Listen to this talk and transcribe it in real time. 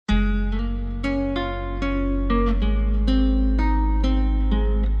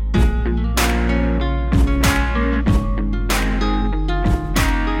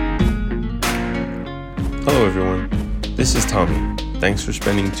Tommie. Thanks for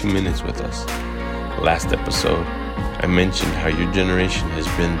spending 2 minutes with us. Last episode, I mentioned how your generation has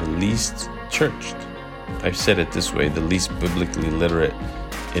been the least churched. I've said it this way, the least biblically literate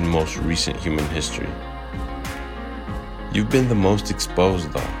in most recent human history. You've been the most exposed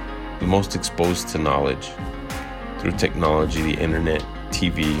though, the most exposed to knowledge through technology, the internet,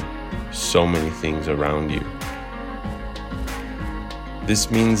 TV, so many things around you. This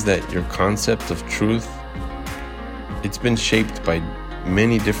means that your concept of truth, it's been shaped by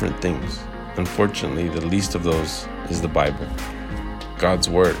many different things. Unfortunately, the least of those is the Bible, God's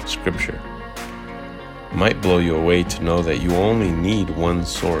Word, Scripture. Might blow you away to know that you only need one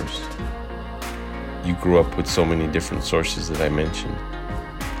source. You grew up with so many different sources that I mentioned.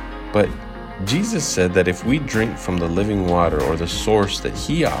 But Jesus said that if we drink from the living water or the source that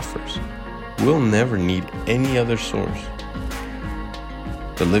He offers, we'll never need any other source.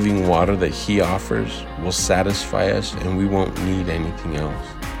 The living water that He offers will satisfy us and we won't need anything else.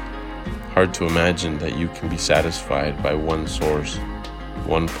 Hard to imagine that you can be satisfied by one source,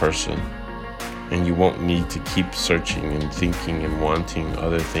 one person, and you won't need to keep searching and thinking and wanting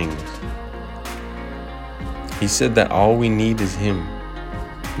other things. He said that all we need is Him.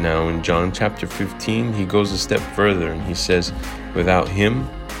 Now in John chapter 15, He goes a step further and He says, without Him,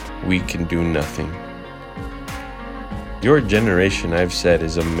 we can do nothing. Your generation, I've said,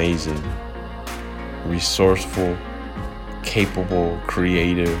 is amazing, resourceful, capable,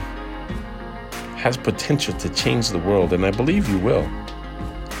 creative, has potential to change the world, and I believe you will.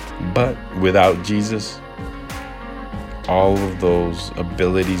 But without Jesus, all of those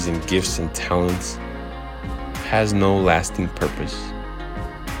abilities and gifts and talents has no lasting purpose.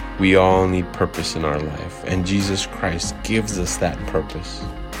 We all need purpose in our life, and Jesus Christ gives us that purpose.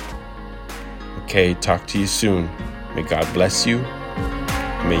 Okay, talk to you soon. May God bless you.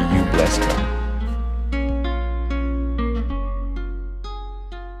 May you bless God.